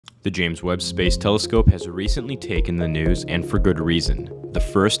The James Webb Space Telescope has recently taken the news, and for good reason. The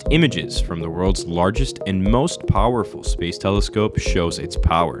first images from the world's largest and most powerful space telescope shows its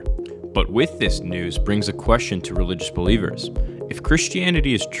power. But with this news brings a question to religious believers. If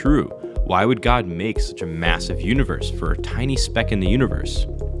Christianity is true, why would God make such a massive universe for a tiny speck in the universe?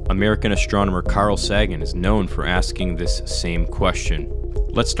 American astronomer Carl Sagan is known for asking this same question.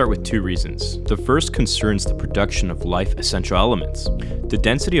 Let's start with two reasons. The first concerns the production of life-essential elements. The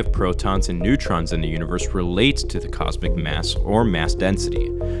density of protons and neutrons in the universe relates to the cosmic mass or mass density.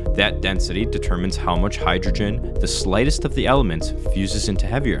 That density determines how much hydrogen, the slightest of the elements, fuses into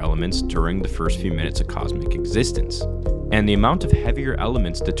heavier elements during the first few minutes of cosmic existence. And the amount of heavier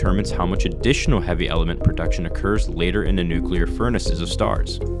elements determines how much additional heavy element production occurs later in the nuclear furnaces of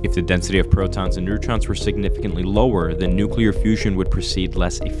stars. If the density of protons and neutrons were significantly lower, then nuclear fusion would proceed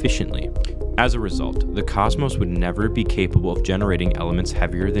less efficiently. As a result, the cosmos would never be capable of generating elements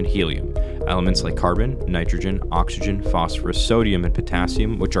heavier than helium, elements like carbon, nitrogen, oxygen, phosphorus, sodium, and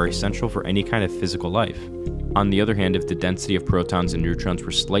potassium, which are essential for any kind of physical life. On the other hand, if the density of protons and neutrons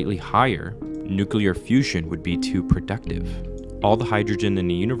were slightly higher, nuclear fusion would be too productive. All the hydrogen in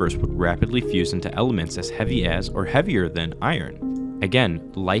the universe would rapidly fuse into elements as heavy as or heavier than iron.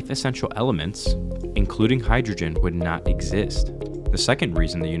 Again, life-essential elements, including hydrogen, would not exist. The second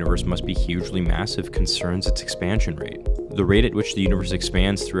reason the universe must be hugely massive concerns its expansion rate. The rate at which the universe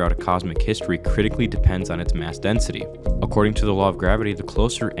expands throughout a cosmic history critically depends on its mass density. According to the law of gravity, the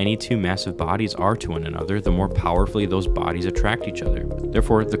closer any two massive bodies are to one another, the more powerfully those bodies attract each other.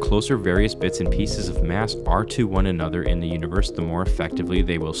 Therefore, the closer various bits and pieces of mass are to one another in the universe, the more effectively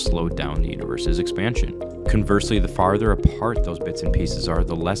they will slow down the universe's expansion. Conversely, the farther apart those bits and pieces are,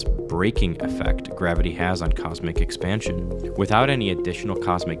 the less braking effect gravity has on cosmic expansion. Without any additional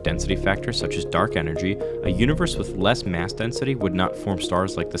cosmic density factors such as dark energy, a universe with less mass density would not form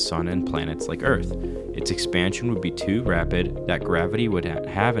stars like the Sun and planets like Earth. Its expansion would be too rapid that gravity would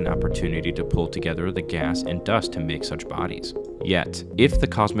have an opportunity to pull together the gas and dust to make such bodies. Yet, if the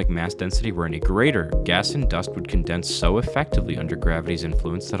cosmic mass density were any greater, gas and dust would condense so effectively under gravity's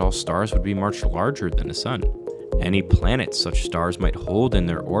influence that all stars would be much larger than the Sun. Any planets such stars might hold in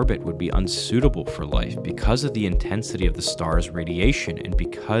their orbit would be unsuitable for life because of the intensity of the star's radiation and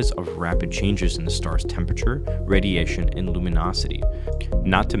because of rapid changes in the star's temperature, radiation, and luminosity.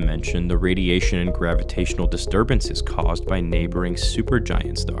 Not to mention the radiation and gravitational disturbances caused by neighboring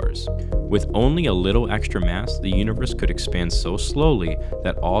supergiant stars. With only a little extra mass, the universe could expand so slowly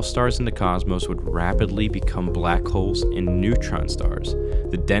that all stars in the cosmos would rapidly become black holes and neutron stars.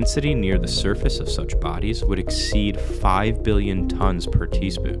 The density near the surface of such bodies would exceed 5 billion tons per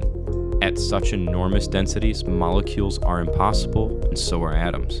teaspoon. At such enormous densities, molecules are impossible, and so are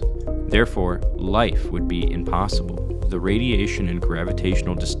atoms. Therefore, life would be impossible. The radiation and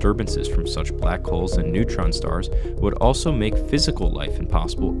gravitational disturbances from such black holes and neutron stars would also make physical life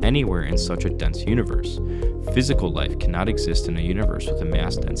impossible anywhere in such a dense universe. Physical life cannot exist in a universe with a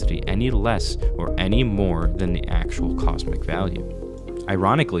mass density any less or any more than the actual cosmic value.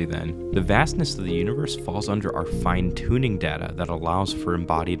 Ironically then, the vastness of the universe falls under our fine-tuning data that allows for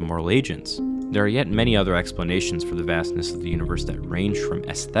embodied moral agents. There are yet many other explanations for the vastness of the universe that range from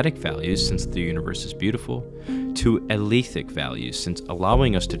aesthetic values, since the universe is beautiful, to alethic values, since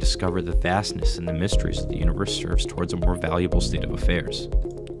allowing us to discover the vastness and the mysteries of the universe serves towards a more valuable state of affairs.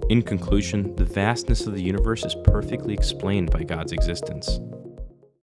 In conclusion, the vastness of the universe is perfectly explained by God's existence.